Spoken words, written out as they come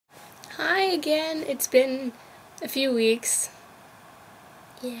again. It's been a few weeks.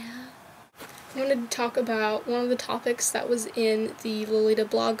 Yeah. I wanted to talk about one of the topics that was in the Lolita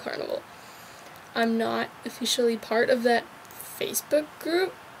Blog Carnival. I'm not officially part of that Facebook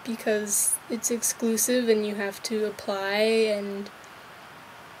group because it's exclusive and you have to apply, and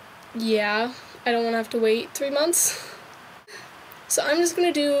yeah, I don't want to have to wait 3 months. So I'm just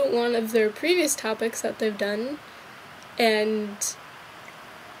going to do one of their previous topics that they've done, and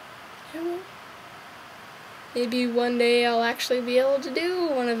I don't know, maybe one day I'll actually be able to do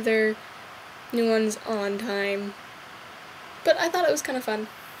one of their new ones on time. But I thought it was kind of fun,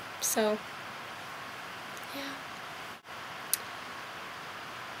 so yeah.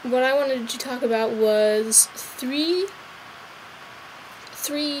 What I wanted to talk about was three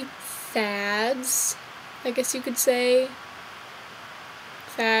fads, I guess you could say.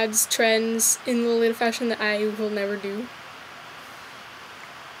 Fads, trends in Lolita fashion that I will never do.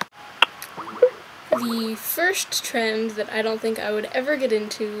 The first trend that I don't think I would ever get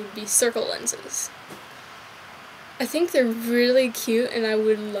into would be circle lenses. I think they're really cute and I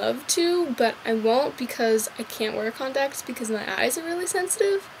would love to, but I won't because I can't wear contacts because my eyes are really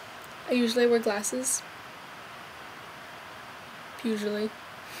sensitive. I usually wear glasses. Usually.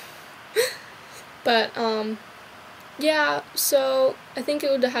 But, yeah, so I think it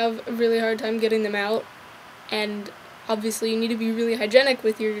would have a really hard time getting them out, and obviously you need to be really hygienic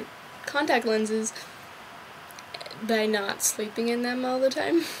with your contact lenses by not sleeping in them all the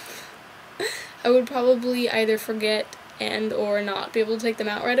time. I would probably either forget and or not be able to take them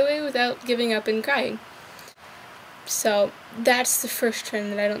out right away without giving up and crying. So that's the first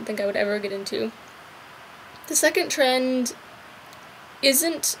trend that I don't think I would ever get into. The second trend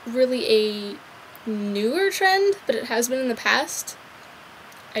isn't really a newer trend, but it has been in the past.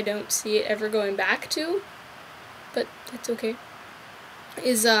 I don't see it ever going back to, but that's okay.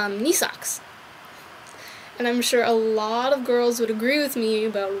 Is knee socks. And I'm sure a lot of girls would agree with me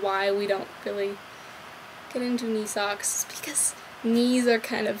about why we don't really get into knee socks, because knees are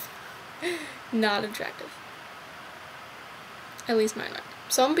kind of not attractive. At least mine are.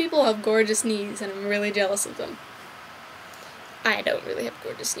 Some people have gorgeous knees and I'm really jealous of them. I don't really have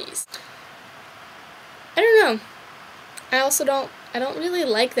gorgeous knees. I don't know. I don't really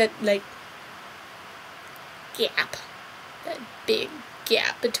like that, gap. That big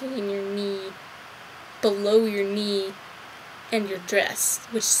gap between your knee, below your knee, and your dress,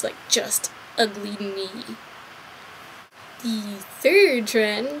 which is just ugly knee. The third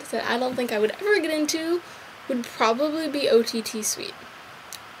trend that I don't think I would ever get into would probably be OTT suite.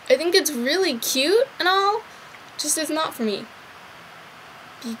 I think it's really cute and all, just it's not for me.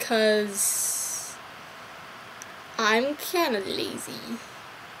 Because I'm kind of lazy.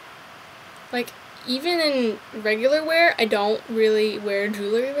 Even in regular wear, I don't really wear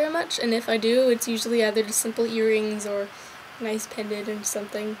jewelry very much, and if I do, it's usually either just simple earrings or a nice pendant or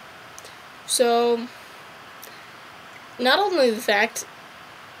something. So, not only the fact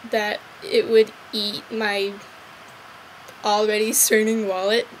that it would eat my already straining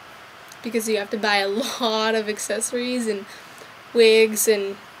wallet, because you have to buy a lot of accessories and wigs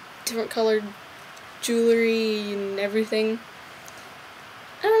and different colored jewelry and everything.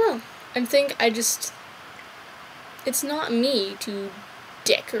 I don't know. I think it's not me to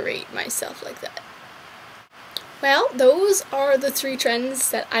decorate myself like that. Well, those are the 3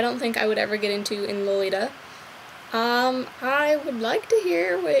 trends that I don't think I would ever get into in Lolita. I would like to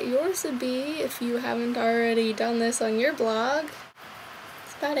hear what yours would be if you haven't already done this on your blog.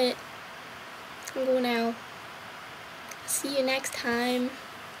 That's about it. I'm going now. See you next time.